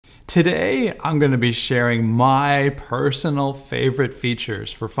Today, I'm going to be sharing my personal favorite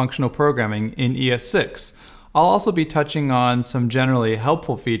features for functional programming in ES6. I'll also be touching on some generally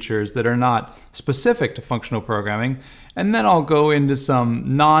helpful features that are not specific to functional programming, and then I'll go into some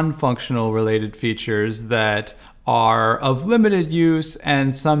non-functional related features that are of limited use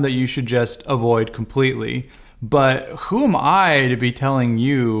and some that you should just avoid completely. But who am I to be telling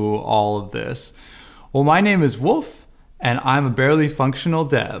you all of this? Well, my name is Wolf, and I'm a barely functional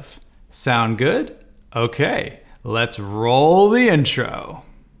dev. Sound good? Okay, let's roll the intro.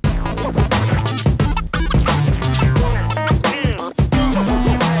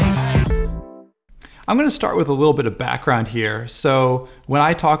 I'm going to start with a little bit of background here. So when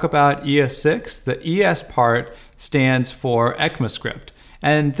I talk about ES6, the ES part stands for ECMAScript.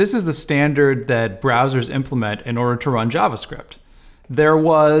 And this is the standard that browsers implement in order to run JavaScript. There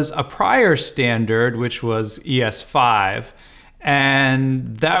was a prior standard, which was ES5,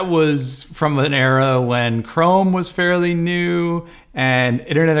 and that was from an era when Chrome was fairly new and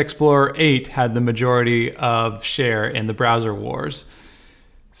Internet Explorer 8 had the majority of share in the browser wars.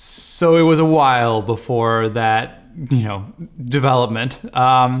 So it was a while before that, development.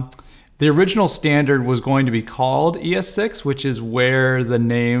 The original standard was going to be called ES6, which is where the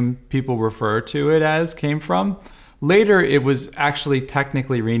name people refer to it as came from. Later, it was actually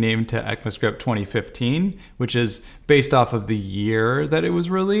technically renamed to ECMAScript 2015, which is based off of the year that it was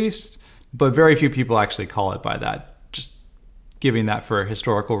released, but very few people actually call it by that, just giving that for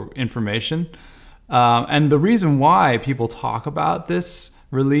historical information. And the reason why people talk about this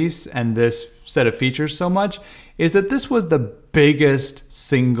release and this set of features so much is that this was the biggest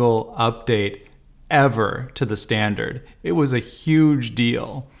single update ever to the standard. It was a huge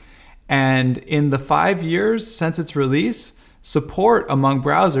deal. And in the 5 years since its release, support among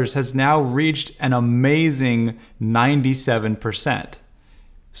browsers has now reached an amazing 97%.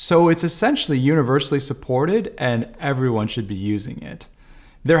 So it's essentially universally supported and everyone should be using it.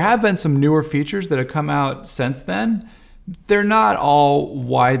 There have been some newer features that have come out since then. They're not all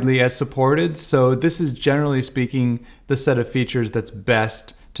widely as supported, so this is generally speaking the set of features that's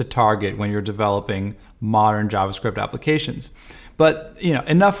best to target when you're developing modern JavaScript applications. But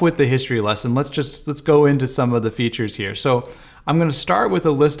enough with the history lesson. Let's go into some of the features here. So I'm going to start with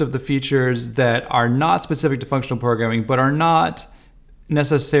a list of the features that are not specific to functional programming, but are not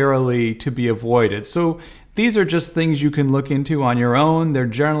necessarily to be avoided. So these are just things you can look into on your own. They're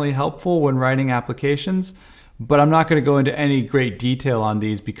generally helpful when writing applications, but I'm not going to go into any great detail on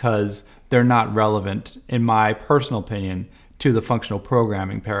these because they're not relevant, in my personal opinion, to the functional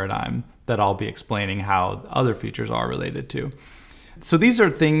programming paradigm that I'll be explaining how other features are related to. So these are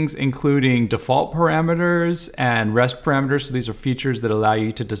things including default parameters and REST parameters. So these are features that allow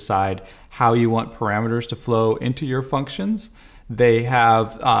you to decide how you want parameters to flow into your functions. They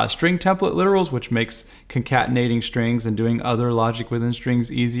have string template literals, which makes concatenating strings and doing other logic within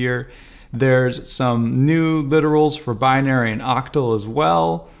strings easier. There's some new literals for binary and octal as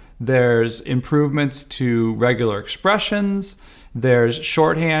well. There's improvements to regular expressions. There's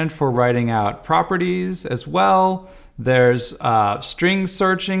shorthand for writing out properties as well. There's string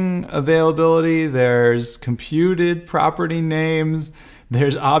searching availability. There's computed property names.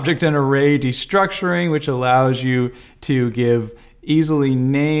 There's object and array destructuring, which allows you to give easily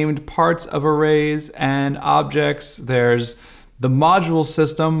named parts of arrays and objects. There's the module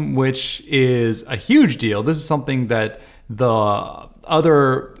system, which is a huge deal. This is something that the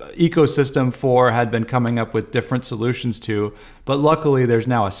other ecosystem for had been coming up with different solutions to, but luckily there's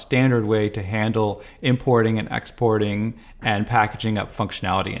now a standard way to handle importing and exporting and packaging up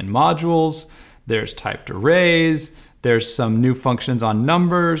functionality in modules. There's typed arrays. There's some new functions on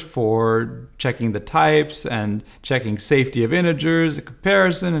numbers for checking the types and checking safety of integers, a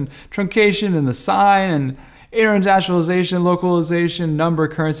comparison and truncation and the sign and internationalization, localization, number,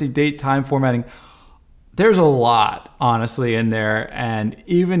 currency, date, time, formatting. There's a lot, honestly, in there, and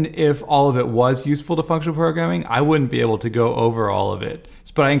even if all of it was useful to functional programming, I wouldn't be able to go over all of it.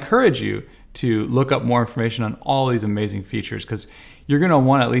 But I encourage you to look up more information on all these amazing features because you're going to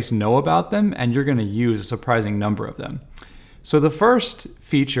want to at least know about them, and you're going to use a surprising number of them. So the first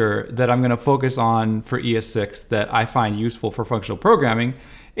feature that I'm going to focus on for ES6 that I find useful for functional programming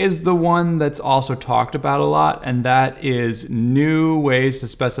is the one that's also talked about a lot, and that is new ways to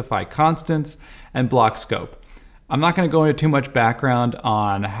specify constants and block scope. I'm not going to go into too much background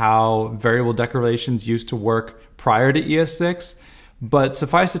on how variable declarations used to work prior to ES6, but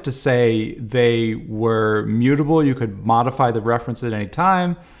suffice it to say they were mutable. You could modify the reference at any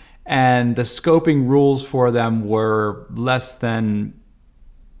time, and the scoping rules for them were less than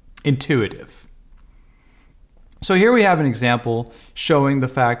intuitive. So here we have an example showing the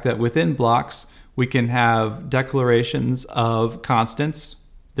fact that within blocks, we can have declarations of constants.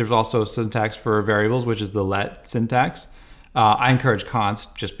 There's also syntax for variables, which is the let syntax. I encourage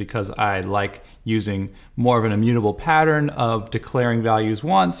const just because I like using more of an immutable pattern of declaring values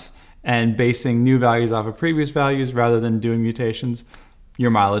once and basing new values off of previous values rather than doing mutations. Your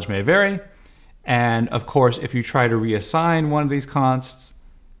mileage may vary. And of course, if you try to reassign one of these consts,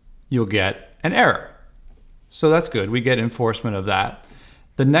 you'll get an error. So that's good. We get enforcement of that.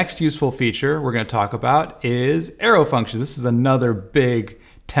 The next useful feature we're going to talk about is arrow functions. This is another big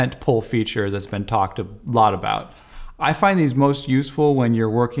tentpole feature that's been talked a lot about. I find these most useful when you're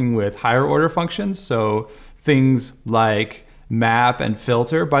working with higher order functions, so things like map and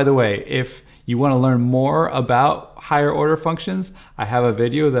filter. By the way, if you want to learn more about higher order functions, I have a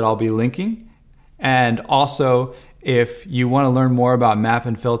video that I'll be linking. And also, if you want to learn more about map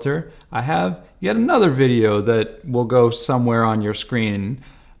and filter, I have yet another video that will go somewhere on your screen.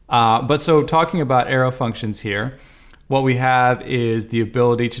 So talking about arrow functions here, what we have is the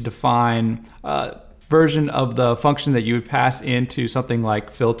ability to define a version of the function that you would pass into something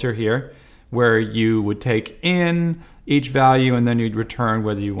like filter here, where you would take in each value and then you'd return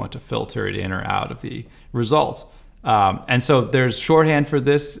whether you want to filter it in or out of the result. And so there's shorthand for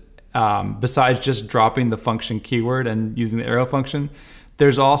this besides just dropping the function keyword and using the arrow function.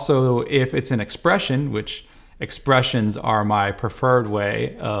 There's also, if it's an expression, which expressions are my preferred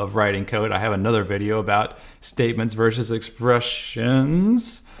way of writing code. I have another video about statements versus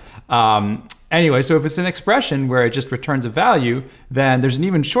expressions. Anyway, so if it's an expression where it just returns a value, then there's an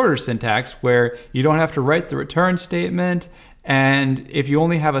even shorter syntax where you don't have to write the return statement. And if you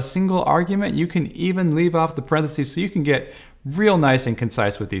only have a single argument, you can even leave off the parentheses, so you can get real nice and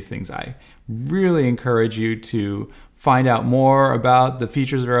concise with these things. I really encourage you to find out more about the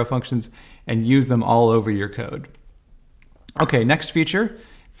features of arrow functions and use them all over your code. Okay, next feature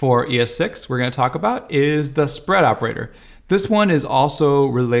for ES6 we're going to talk about is the spread operator. This one is also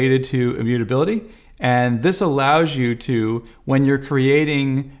related to immutability, and this allows you to, when you're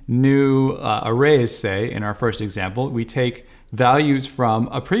creating new arrays, say in our first example, we take values from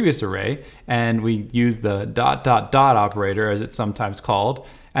a previous array and we use the ... operator, as it's sometimes called,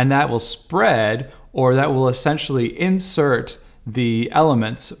 and that will spread, or that will essentially insert the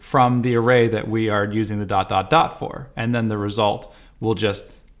elements from the array that we are using the ... for, and then the result will just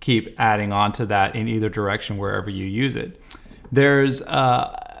keep adding on to that in either direction wherever you use it. There's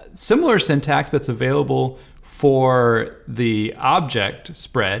similar syntax that's available for the object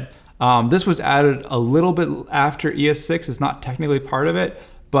spread. This was added a little bit after ES6. It's not technically part of it,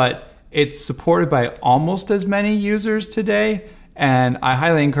 but it's supported by almost as many users today, and I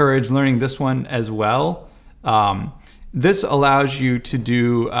highly encourage learning this one as well. This allows you to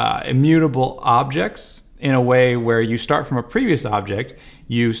do immutable objects in a way where you start from a previous object,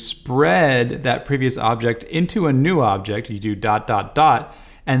 you spread that previous object into a new object, you do ...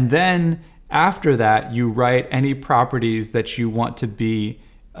 and then after that you write any properties that you want to be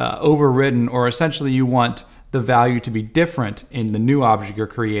overridden, or essentially you want the value to be different in the new object you're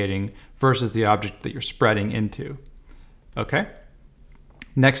creating versus the object that you're spreading into. Okay?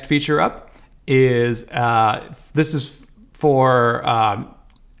 Next feature up is, this is for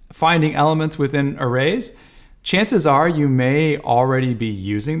finding elements within arrays. Chances are you may already be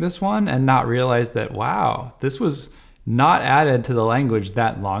using this one and not realize that, wow, this was not added to the language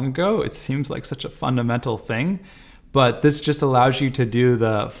that long ago. It seems like such a fundamental thing, but this just allows you to do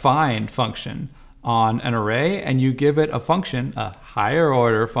the find function on an array, and you give it a function, a higher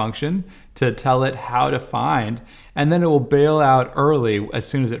order function, to tell it how to find, and then it will bail out early as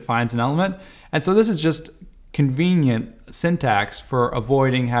soon as it finds an element. And so this is just convenient syntax for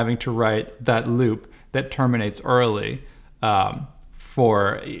avoiding having to write that loop that terminates early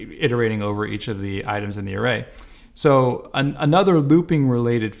for iterating over each of the items in the array. So another looping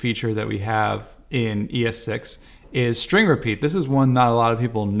related feature that we have in ES6 is string repeat. This is one not a lot of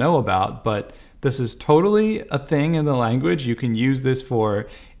people know about, but this is totally a thing in the language. You can use this for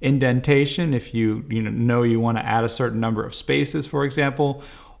indentation if you know you want to add a certain number of spaces, for example,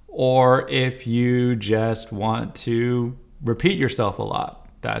 or if you just want to repeat yourself a lot.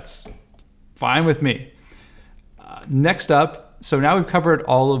 That's fine with me. Next up, so now we've covered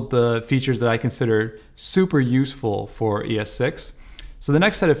all of the features that I consider super useful for ES6. So the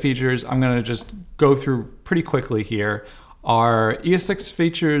next set of features I'm going to just go through pretty quickly here are ES6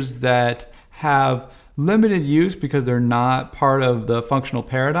 features that have limited use because they're not part of the functional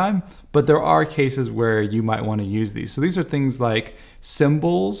paradigm, but there are cases where you might want to use these. So these are things like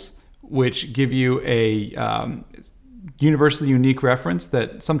symbols, which give you a universally unique reference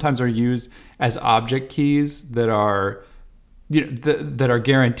that sometimes are used as object keys that are that are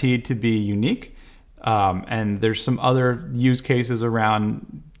guaranteed to be unique. And there's some other use cases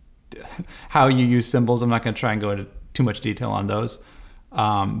around how you use symbols. I'm not going to try and go into too much detail on those.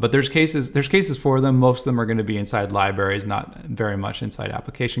 But there's cases for them. Most of them are going to be inside libraries, not very much inside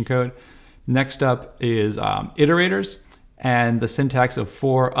application code. Next up is iterators and the syntax of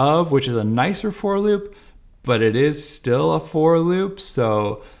for of, which is a nicer for loop, but it is still a for loop.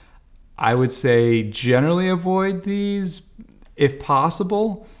 So I would say generally avoid these if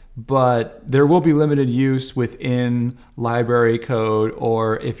possible, but there will be limited use within library code,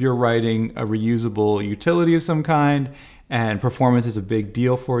 or if you're writing a reusable utility of some kind and performance is a big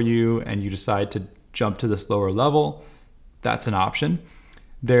deal for you and you decide to jump to this lower level, that's an option.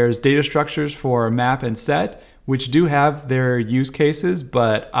 There's data structures for map and set, which do have their use cases,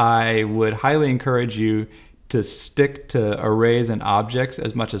 but I would highly encourage you to stick to arrays and objects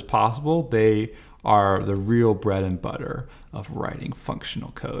as much as possible. They are the real bread and butter of writing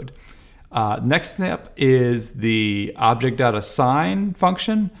functional code. Next step is the Object.assign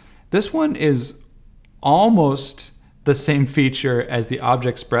function. This one is almost the same feature as the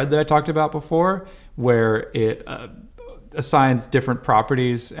object spread that I talked about before, where it assigns different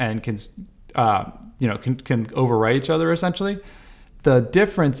properties and can overwrite each other essentially. The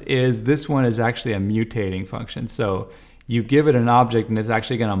difference is this one is actually a mutating function. So you give it an object and it's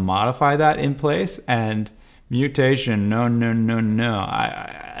actually going to modify that in place. And mutation, no.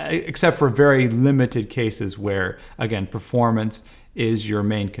 Except for very limited cases where, again, performance is your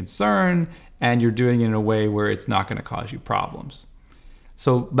main concern and you're doing it in a way where it's not going to cause you problems.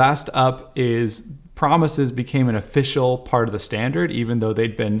 So last up is promises became an official part of the standard, even though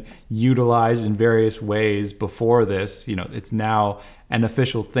they'd been utilized in various ways before this. It's now an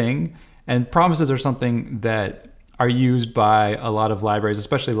official thing. And promises are something that are used by a lot of libraries,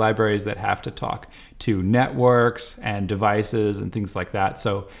 especially libraries that have to talk to networks and devices and things like that.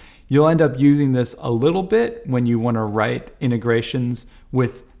 So you'll end up using this a little bit when you want to write integrations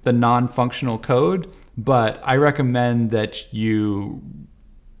with the non-functional code, but I recommend that you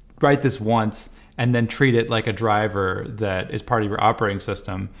write this once and then treat it like a driver that is part of your operating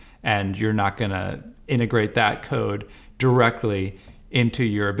system, and you're not going to integrate that code directly into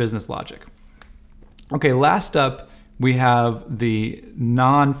your business logic. Okay, last up, we have the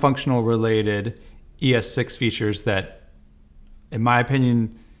non-functional related ES6 features that, in my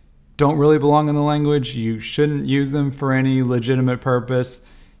opinion, don't really belong in the language. You shouldn't use them for any legitimate purpose.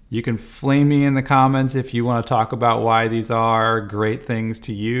 You can flame me in the comments if you want to talk about why these are great things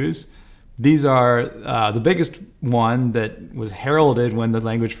to use. These are the biggest one that was heralded when the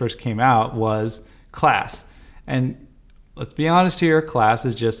language first came out was class. And let's be honest here, class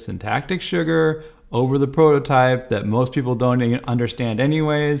is just syntactic sugar over the prototype that most people don't understand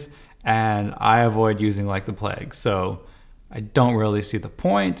anyways, and I avoid using like the plague. So I don't really see the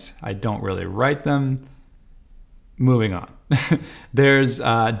point. I don't really write them. Moving on. There's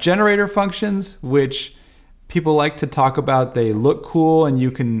generator functions, which people like to talk about. They look cool and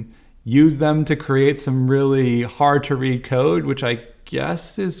you can use them to create some really hard to read code, which I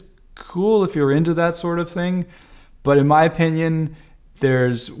guess is cool if you're into that sort of thing. But in my opinion,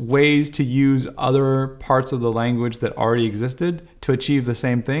 there's ways to use other parts of the language that already existed to achieve the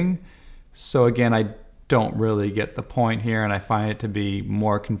same thing. So again, I don't really get the point here, and I find it to be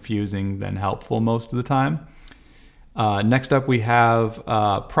more confusing than helpful most of the time. Next up, we have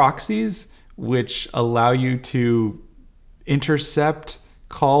proxies, which allow you to intercept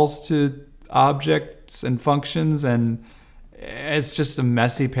calls to objects and functions, and it's just a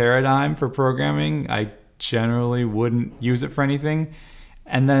messy paradigm for programming. I generally wouldn't use it for anything.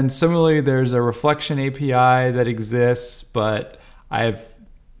 And then similarly, there's a reflection API that exists, but I've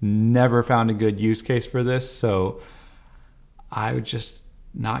never found a good use case for this, so I would just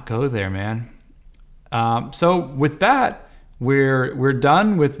not go there, man. So with that, we're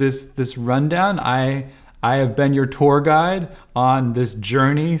done with this rundown. I have been your tour guide on this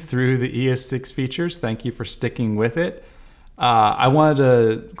journey through the ES6 features. Thank you for sticking with it. I wanted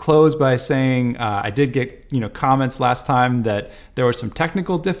to close by saying I did get comments last time that there were some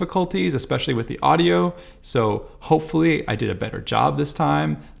technical difficulties, especially with the audio. So hopefully I did a better job this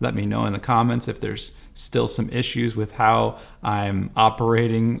time. Let me know in the comments if there's still some issues with how I'm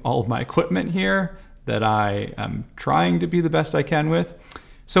operating all of my equipment here that I am trying to be the best I can with.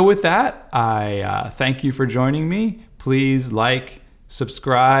 So with that, I thank you for joining me. Please like,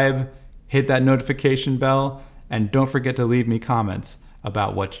 subscribe, hit that notification bell, and don't forget to leave me comments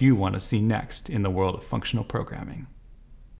about what you want to see next in the world of functional programming.